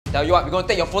Tell you what, we're gonna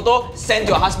take your photo, send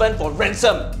to your husband for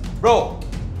ransom. Bro.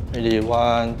 Ready,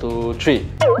 1, 2, 3.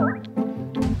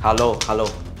 Hello.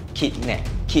 Kidnap.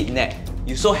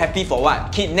 You so happy for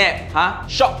what? Kidnap, huh?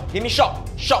 Shock. Give me shock.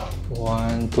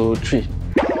 1, 2, 3.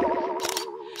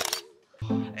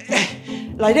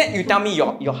 Like that, you tell me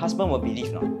your husband will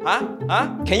believe not?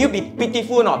 Huh? Can you be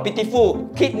pitiful not? Pitiful.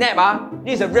 Kidnap,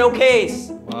 This is a real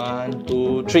case. 1,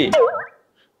 2, 3.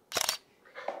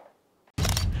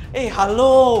 Hey,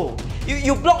 hello.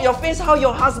 You block your face, how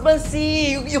your husband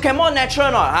see? You can more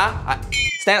natural not, huh?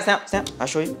 Stand up. I'll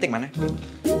show you. Take my knife.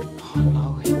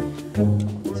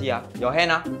 See, your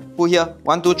hand, put here.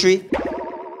 1, 2, 3.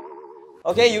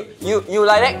 Okay, you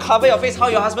like that, cover your face, how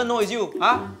your husband know it's you,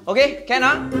 Okay, can,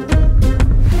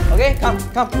 Okay, come.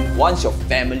 Once your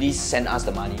family send us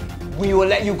the money, we will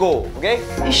let you go, okay?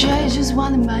 You sure you just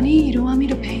want the money? You don't want me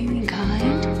to pay you in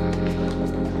kind?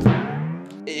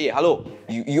 Hey, hello.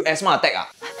 You asthma attack,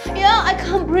 Yeah, I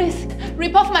can't breathe.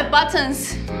 Rip off my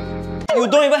buttons. You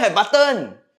don't even have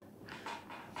button.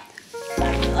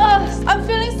 I'm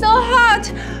feeling so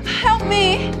hot. Help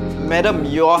me. Madam,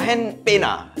 your hand pain,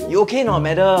 You okay not,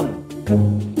 madam?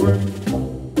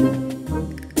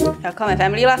 I'll call my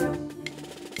family lah.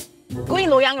 Going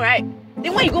Loyang, right?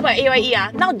 Then why you go by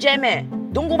AYE Now jam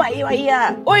Don't go by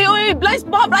AYE Oi, blind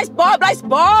spot!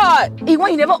 Hey, why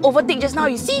you never overtake just now?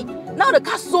 You see? Now the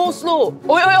car's so slow.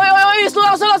 Oi, slow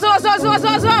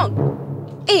down.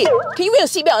 Hey, can you wear your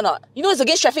seatbelt or not? You know it's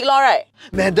against traffic law, right?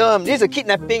 Madam, this is a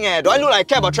kidnapping, Do I look like I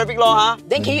care about traffic law,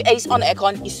 Then can you at least on the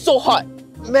aircon? It's so hot.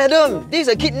 Madam, this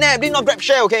is a kidnap, this is not grab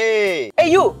share, okay?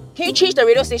 Hey you, can you change the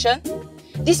radio station?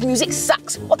 This music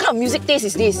sucks. What kind of music taste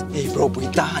is this? Hey bro, we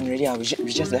tahan already,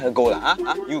 we just let her go lah,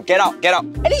 You get out.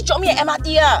 At least drop me at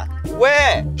MRT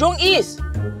Where? Jurong East.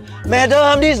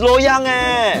 Madam, this is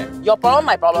Loyang Your problem,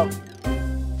 my problem.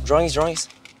 Jurong East.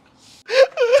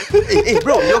 hey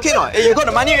bro, you okay not? Hey, you got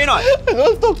the money or not? I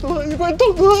don't talk to her, you go and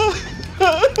talk to her.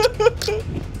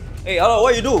 Hey, hello,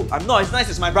 what you do? I'm not as nice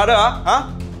as my brother,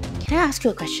 Can I ask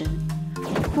you a question?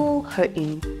 Who hurt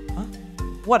you?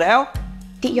 What the hell?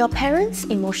 Did your parents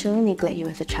emotionally neglect you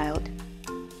as a child?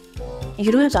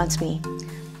 You don't have to answer me,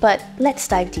 but let's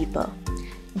dive deeper.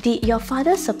 Did your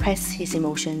father suppress his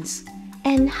emotions?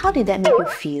 And how did that make you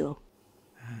feel?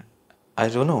 I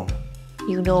don't know.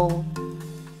 You know.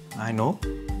 I know.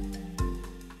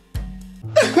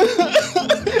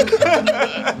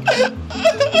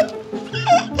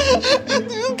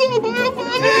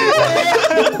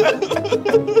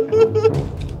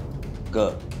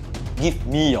 Girl, give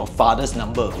me your father's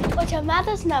number. What's your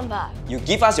mother's number? You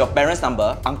give us your parents'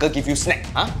 number, uncle give you snack.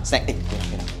 Snack.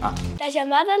 Does your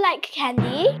mother like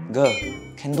candy? Girl,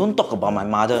 don't talk about my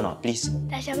mother not, please.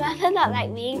 Does your mother not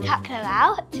like being talked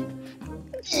about?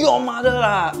 Your mother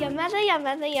lah. Your mother.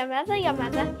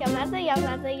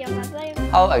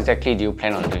 How exactly do you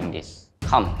plan on doing this?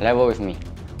 Come, level with me.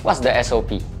 What's the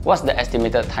SOP? What's the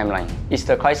estimated timeline? Is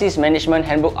the crisis management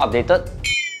handbook updated?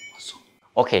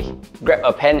 Okay, grab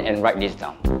a pen and write this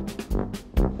down.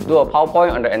 Do a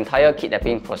PowerPoint on the entire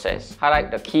kidnapping process.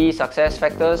 Highlight the key success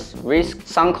factors, risk,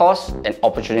 sunk costs, and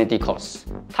opportunity costs.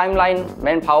 Timeline,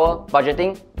 manpower,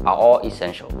 budgeting are all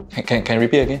essential. Can you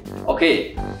repeat again?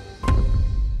 Okay.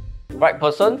 Right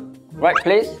person, right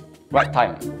place, right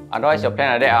time. Otherwise your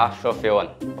plan like that sure fail one.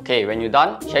 Okay, when you're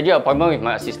done, schedule an appointment with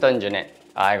my assistant Jeanette.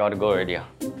 I gotta go already.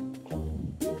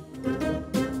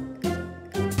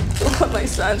 My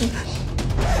son.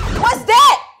 What's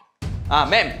that?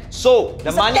 Ma'am, so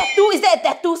the money... tattoo? Is that a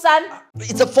tattoo, son?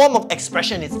 It's a form of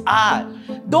expression, it's art.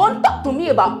 Don't talk to me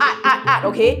about art,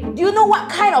 okay? Do you know what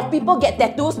kind of people get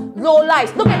tattoos? Low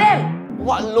lives. Look at them.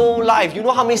 What low life? You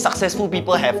know how many successful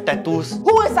people have tattoos?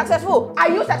 Who is successful? Are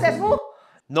you successful?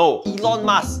 No, Elon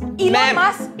Musk. Elon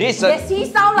Musk? Does he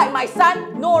sound like my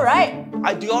son? No, right?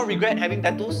 Do you all regret having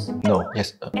tattoos? No,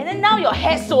 yes. And then now your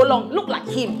hair's so long, look like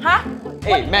him, huh?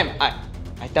 Hey, ma'am,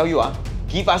 I tell you,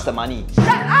 give us the money. Shut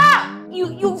up!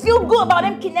 You feel good about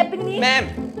them kidnapping me?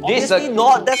 Ma'am, obviously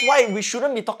not. That's why we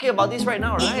shouldn't be talking about this right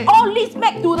now, right? It all leads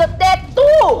back to the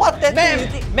tattoo! What tattoo?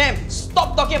 Ma'am,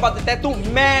 stop talking about the tattoo,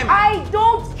 ma'am! I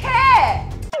don't care!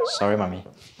 Sorry, mommy.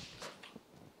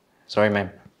 Sorry, ma'am.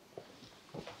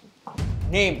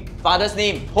 Name, father's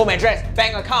name, home address,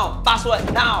 bank account,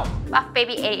 password, now!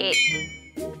 BuffBaby88.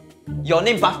 Your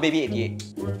name,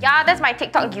 BuffBaby88? Yeah, that's my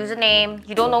TikTok username.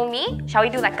 You don't know me? Shall we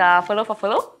do like a follow for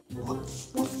follow? What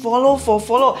follow for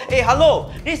follow? Hey,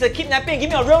 hello! This is a kidnapping. Give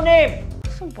me your real name.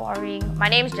 So boring. My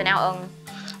name's Jeynelle Ng.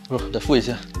 Bro, the food is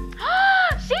here.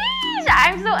 Sheesh!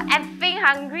 I'm so effing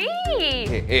hungry.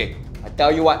 Hey, I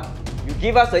tell you what. You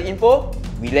give us the info,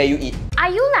 we let you eat. Are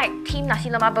you like team nasi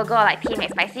lemak burger or like team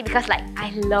McSpicy? Because like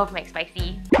I love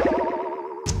McSpicy.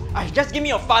 Just give me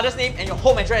your father's name and your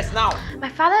home address now. My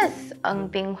father is Ng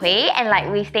Bing Hui and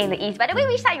like we stay in the east. By the way,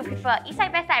 which side you prefer? East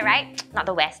side, west side, right? Not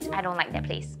the west. I don't like that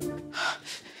place.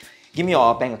 Give me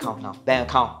your bank account now. Bank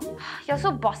account. You're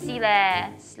so bossy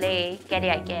leh. Slay. Get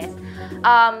it, I guess.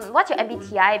 What's your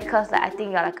MBTI? Because like I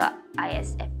think you're like a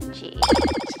ISFJ.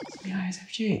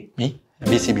 ISFJ. Me?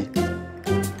 BCB.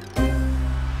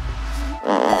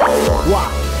 Wow,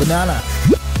 banana.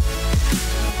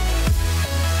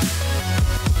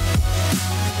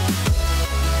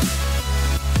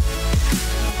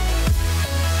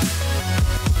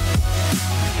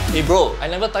 Hey bro, I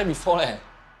never typed before leh.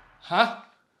 Huh?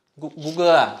 Google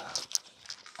ah?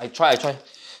 I try.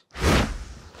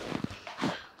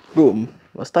 Bro,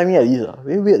 must time me at least.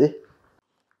 Very weird eh.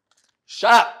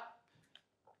 Shut up!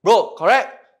 Bro,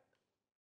 correct?